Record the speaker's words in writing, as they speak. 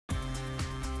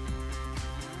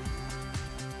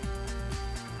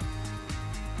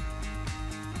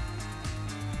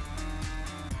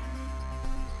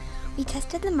We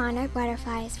tested the monarch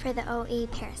butterflies for the OE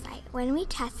parasite. When we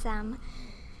test them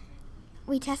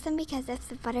because if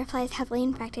the butterfly is heavily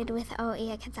infected with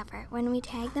OE, it can suffer. When we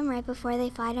tag them right before they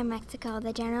fly to Mexico,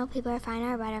 the general people find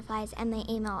our butterflies and they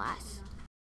email us.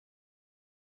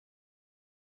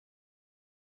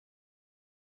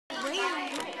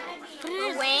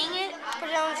 We're weighing it, put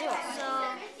it on zero. So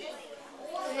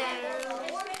then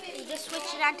you just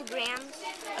switch it out to grams.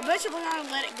 I bet you we're gonna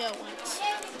let it go once.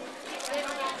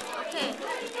 Okay.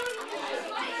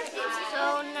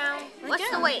 So now, what's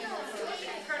the weight?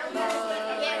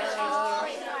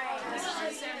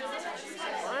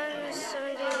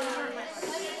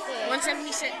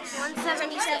 176.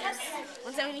 176.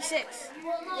 176.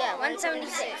 Yeah,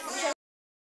 176.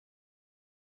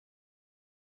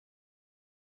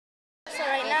 So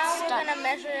right now we're going to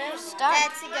measure it.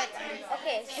 That's a good one.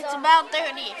 Okay, so It's about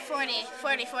 30, 40.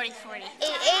 It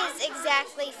is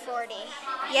exactly 40.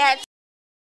 Yeah.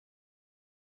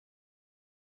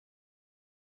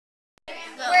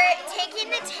 We're taking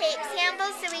the tape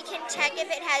sample so we can check if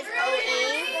it has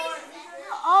OE.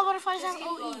 All butterflies have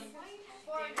OE.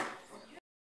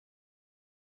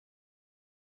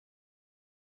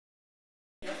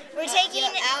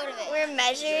 We're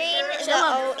measuring the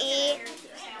OE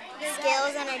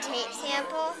scales on our tape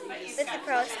sample with the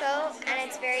proscope, and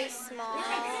it's very small.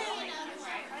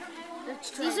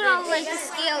 these are all like the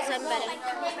scales I'm betting.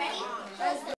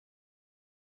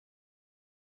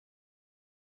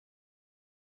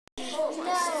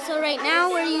 So right now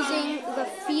we're using the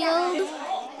field.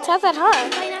 It's not that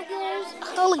hard. Binoculars.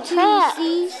 Holy crap.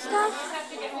 See stuff.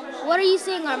 What are you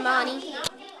saying, Armani?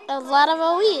 A lot of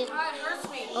OE.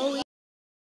 OE.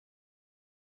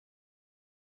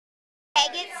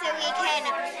 Tag it so we can,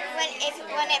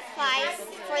 when it flies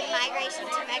for the migration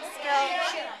to Mexico,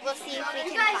 we'll see if we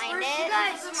can find it.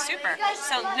 Super.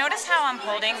 So notice how I'm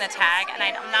holding the tag, and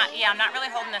I'm not really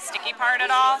holding the sticky part at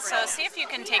all. So see if you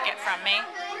can take it from me.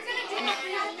 And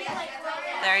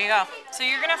there you go. So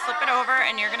you're gonna flip it over,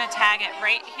 and you're gonna tag it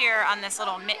right here on this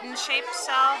little mitten-shaped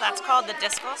cell. That's called the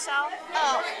discal cell.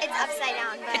 Oh, it's upside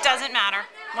down. But It doesn't matter.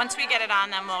 Once we get it on,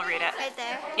 then we'll read it. right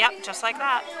there. Yep, just like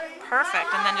that.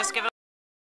 Perfect. And then just give it.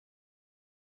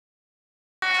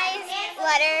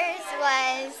 Letters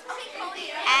was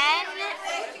N,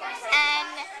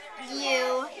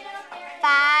 U,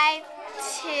 5,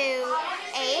 2,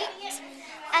 8,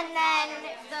 and then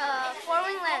The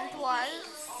forming length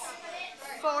was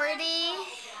 40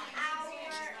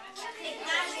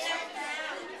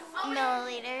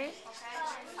 milliliters,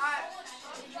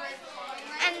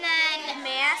 and then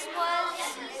mass was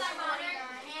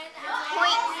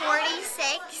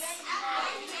 0.46.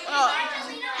 Oh,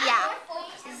 yeah.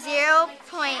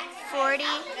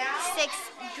 0.46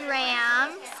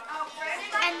 grams,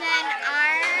 and then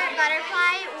our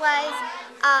butterfly was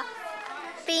a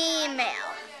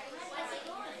female.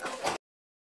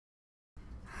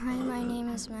 Hi, my name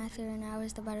is Mathew and I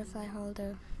was the butterfly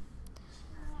holder.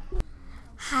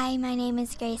 Hi, my name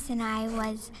is Grace and I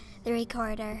was the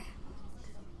recorder.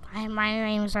 Hi, my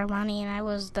name is Armani and I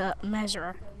was the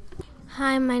measurer.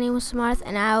 Hi, my name was Samarth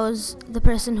and I was the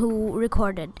person who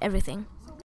recorded everything.